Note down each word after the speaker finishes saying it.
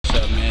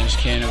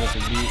Cannon with the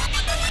beats.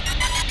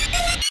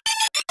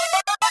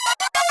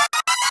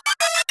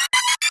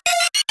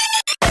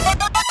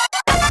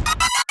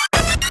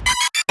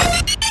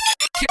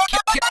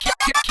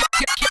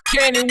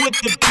 Cannon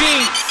with the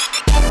beats.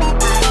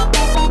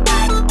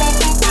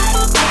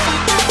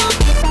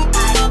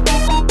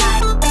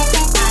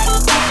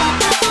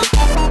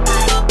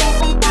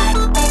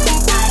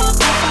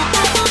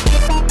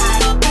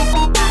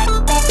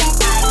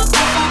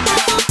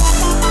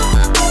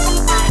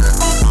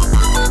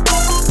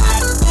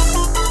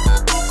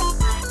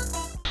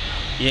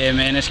 Yeah,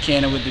 man, it's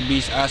Cannon with the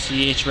Beats,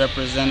 ICH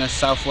representing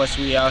Southwest.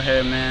 We out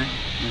here, man.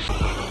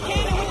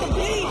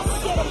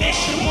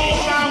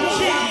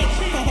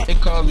 They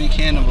called me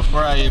Cannon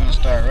before I even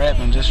started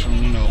rapping, just from,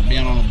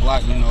 being on the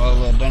block, all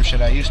the dumb shit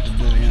I used to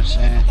do, you know what I'm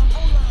saying?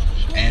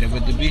 Added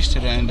with the beats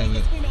to the end of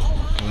it.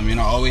 Cause, I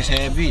always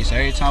had beats.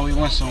 Every time we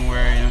went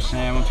somewhere, you know what I'm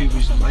saying? When people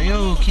used to be like,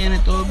 yo, Cannon,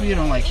 throw a beat.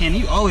 I'm like, Cannon,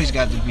 you always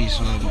got the beats.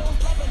 So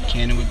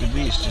Cannon with the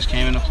Beats just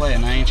came into play,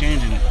 and I ain't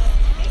changing it.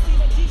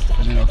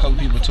 Cause, a couple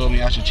people told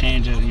me I should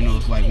change it,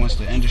 like once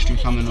the industry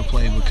come into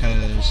play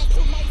because,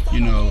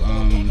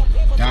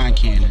 Don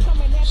Cannon.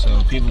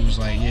 So people was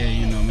like,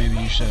 yeah, maybe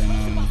you shouldn't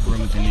run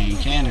with the name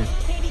Cannon.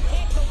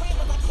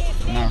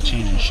 Now I'm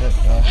changing shit,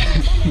 dog.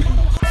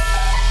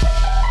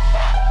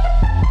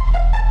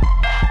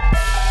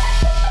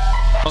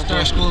 I'll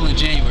start school in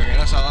January,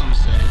 that's all I'm gonna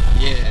say.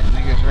 Yeah,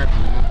 niggas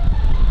rapping, man.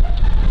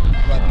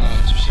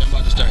 I'm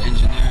about to start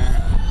engineering.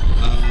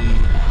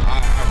 I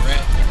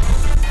rap,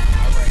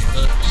 I write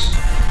hooks,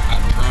 I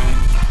drum,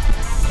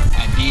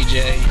 I DJ,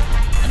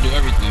 I do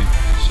everything.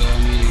 So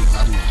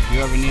if you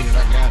ever need it, I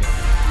got it.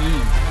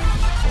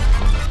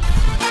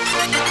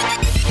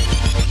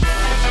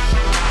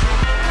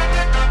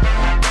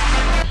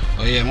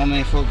 Oh yeah, my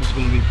main focus is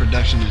gonna be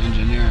production and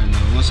engineering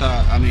though. Once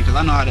cause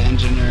I know how to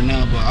engineer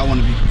now, but I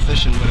wanna be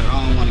proficient with it.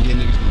 I don't wanna get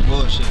niggas no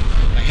bullshit.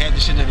 Like half the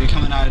shit that be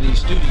coming out of these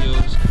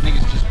studios,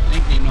 niggas just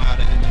think they know how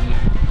to engineer.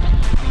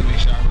 I wanna make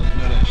sure I really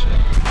know that shit.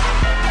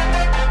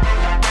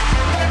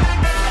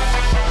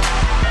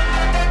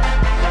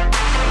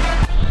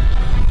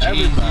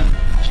 Everybody.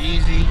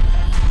 Jeezy,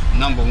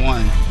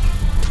 #1.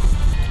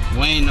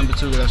 Wayne,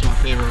 #2, that's my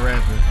favorite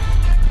rapper.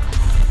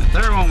 The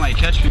third one might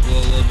catch people a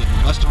little bit,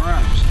 but Busta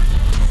Rhymes.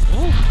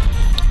 Ooh.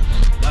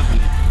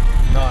 Definitely.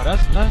 No,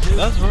 that's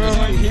real.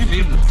 Like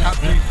top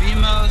 3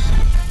 females,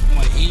 I'm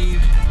like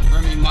Eve,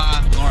 Remy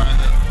Ma, Lauryn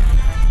Hill.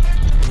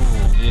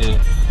 Ooh, yeah,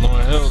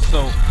 Lauryn Hill.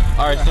 So,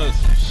 alright,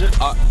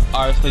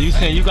 so you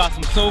saying you got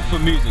some soulful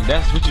music?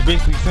 That's what you're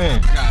basically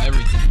saying. Got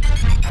everything.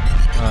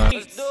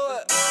 Let's do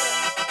it.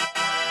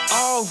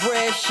 All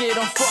red shit,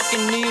 I'm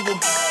fucking evil.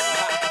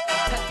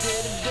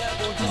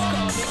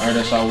 The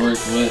artists I work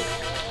with,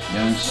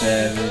 Young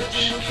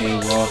Savage, K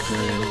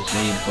Walker,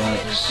 Zay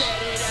Bucks,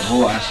 the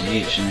whole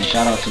ICH, and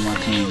shout out to my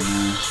team,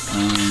 man.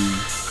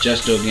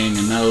 Justo Gang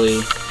and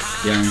Nelly,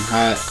 Young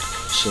Hot,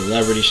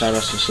 Celebrity, shout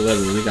out to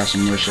Celebrity, we got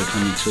some more shit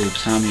coming too.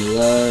 Tommy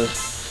Love,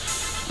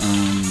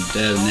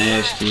 Dev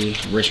Nasty,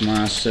 Rich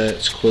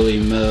Mindsets, Quilly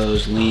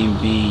Mills, Lean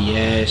Bean,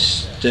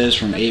 Yass, Stiz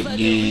from Ape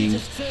Gang,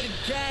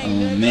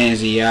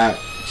 Manzi Yacht,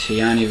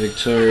 Tiani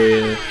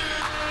Victoria,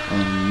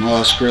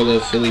 Maul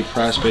Skrilla, Philly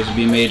Prospects,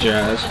 B Major.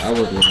 I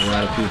work with a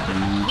lot of people,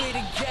 man.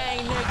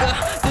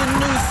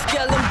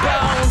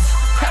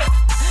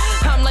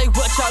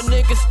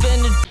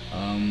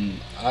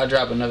 I'll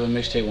drop another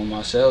mixtape when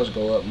my sales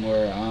go up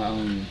more.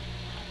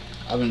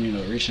 I've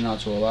been, reaching out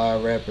to a lot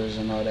of rappers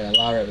and all that. A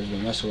lot of rappers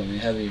been messing with me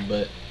heavy,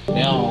 but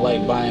they don't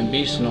like buying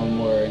beats no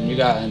more. And you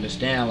gotta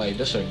understand, like,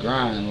 this a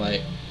grind.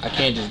 Like, I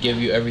can't just give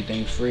you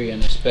everything free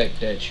and expect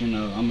that,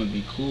 I'm gonna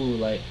be cool.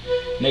 Like,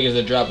 niggas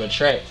that drop a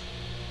track,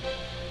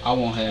 I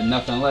won't have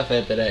nothing left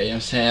after that, you know what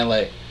I'm saying?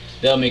 Like,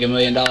 they'll make $1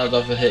 million off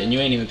a hit and you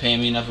ain't even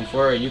paying me nothing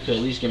for it. You could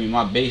at least give me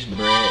my base bread,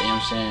 you know what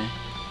I'm saying?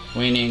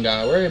 We ain't even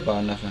gotta worry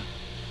about nothing.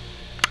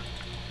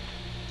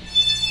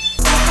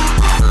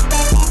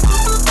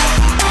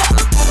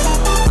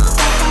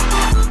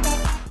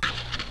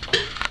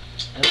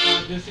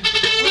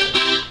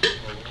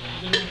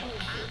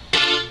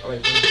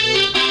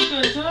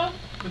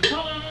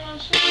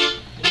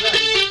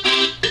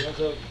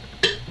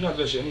 Not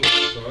that shit anyway,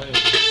 so I ain't.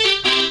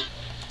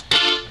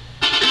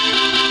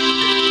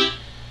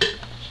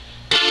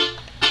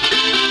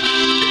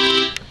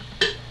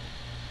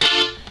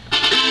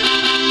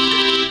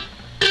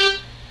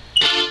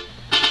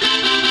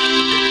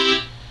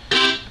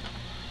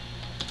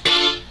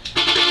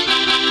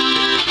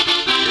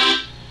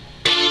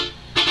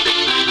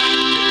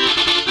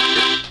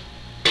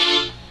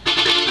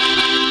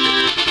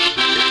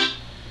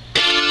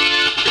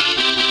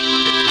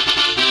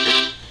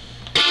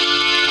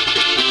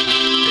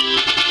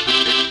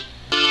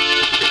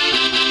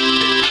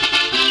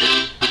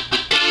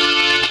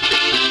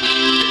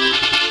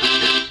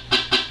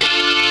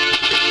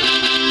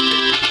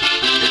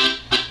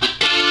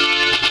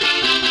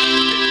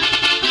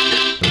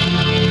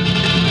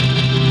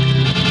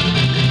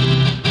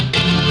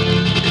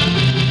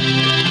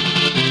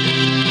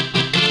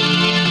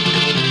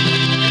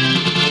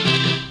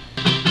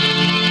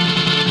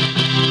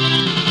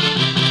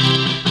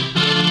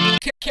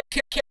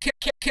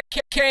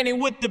 Candy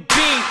with the beats.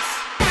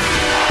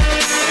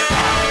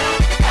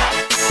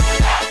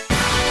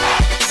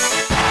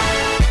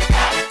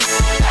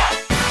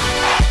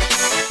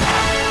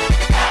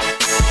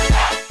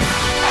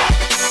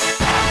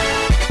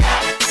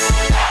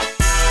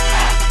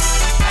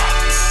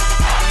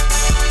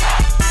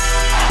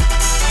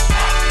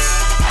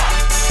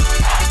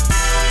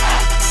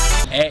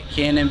 At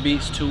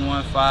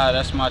CannonBeats215,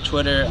 that's my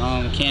Twitter.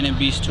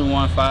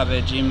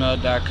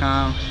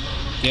 CannonBeats215@gmail.com.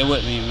 Get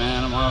with me,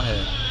 man. I'm out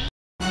here.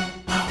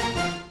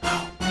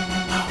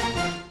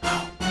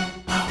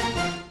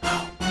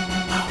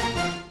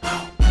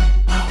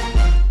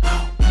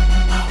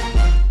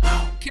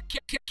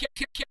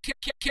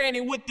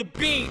 Candy with the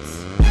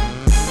beats.